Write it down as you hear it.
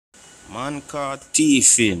Man caught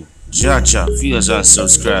thieving. Jaja, viewers and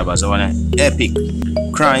subscribers. I want an epic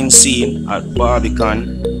crime scene at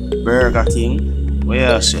Barbican, Burger King.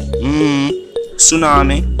 Where you say?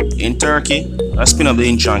 Tsunami in Turkey. Let's spin up the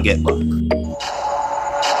intro and get back.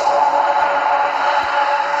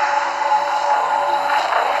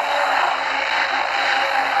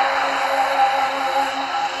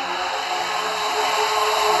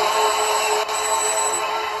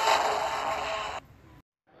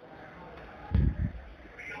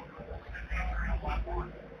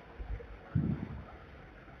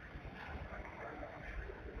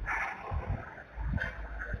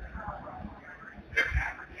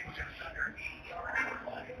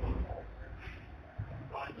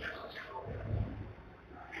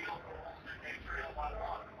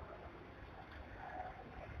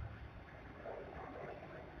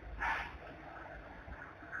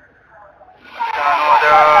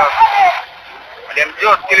 Them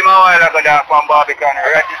just kill him a while ago there from barbican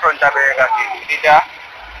right in front of Burger King. You see that?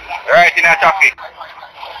 Right in the traffic.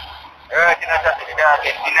 Right in the traffic there.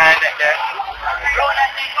 Behind it there.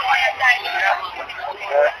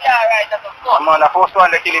 Yeah, right, that's of course. Come on, the first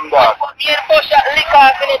one they kill him dog. Me and push that liquor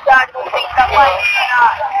in the dog, don't think that one.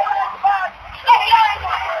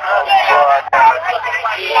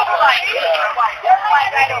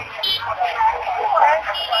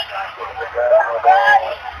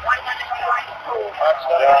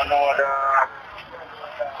 Yeah, no,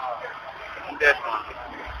 dead man.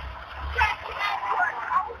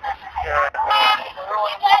 Yeah,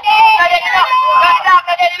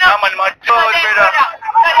 man, my toes, brother.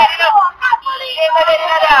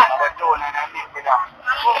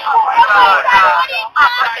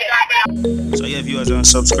 So yeah, viewers and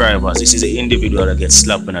subscribers, this is the individual that gets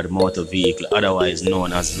slapped in the motor vehicle, otherwise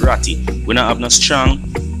known as Ratty. We not have no strong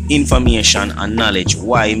information and knowledge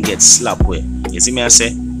why him get slapped with. You see me I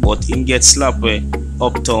say? But him get slapped with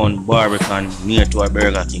uptown Barbican near to a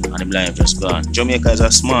Burger King and him life just gone. Jamaica is a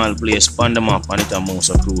small place on the map and it's a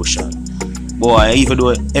most crucial. Boy, even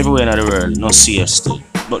though everywhere in the world, no safe still.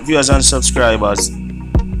 But viewers and subscribers,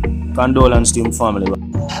 condolence to him family.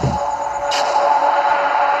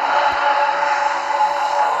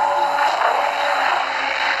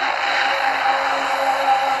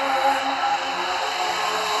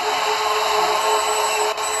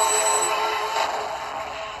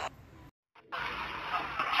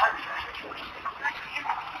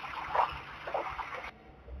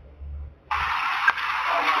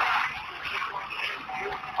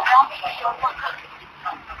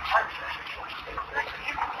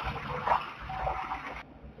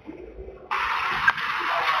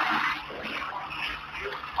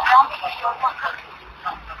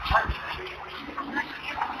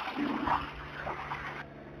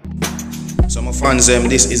 So my fans,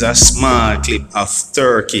 this is a small clip of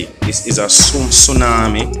Turkey. This is a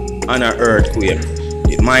tsunami and an earthquake.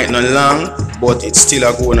 It might not long, but it's still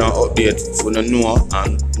a going to update for the know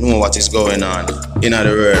and know what is going on in the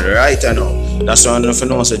world right now. That's why I don't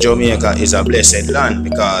know so Jamaica is a blessed land,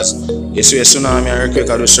 because you see a tsunami and earthquake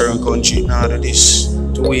of a certain country, now do this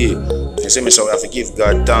to we. You see me, so we have to give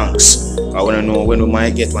God thanks. I want to know when we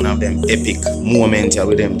might get one of them epic moments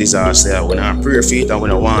with them disaster. When I pray for it and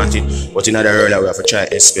when I want it, but in other area we have to try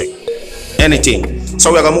to expect anything.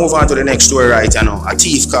 So we're going to move on to the next story right now. A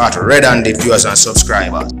thief caught red-handed, viewers and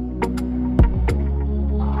subscribers.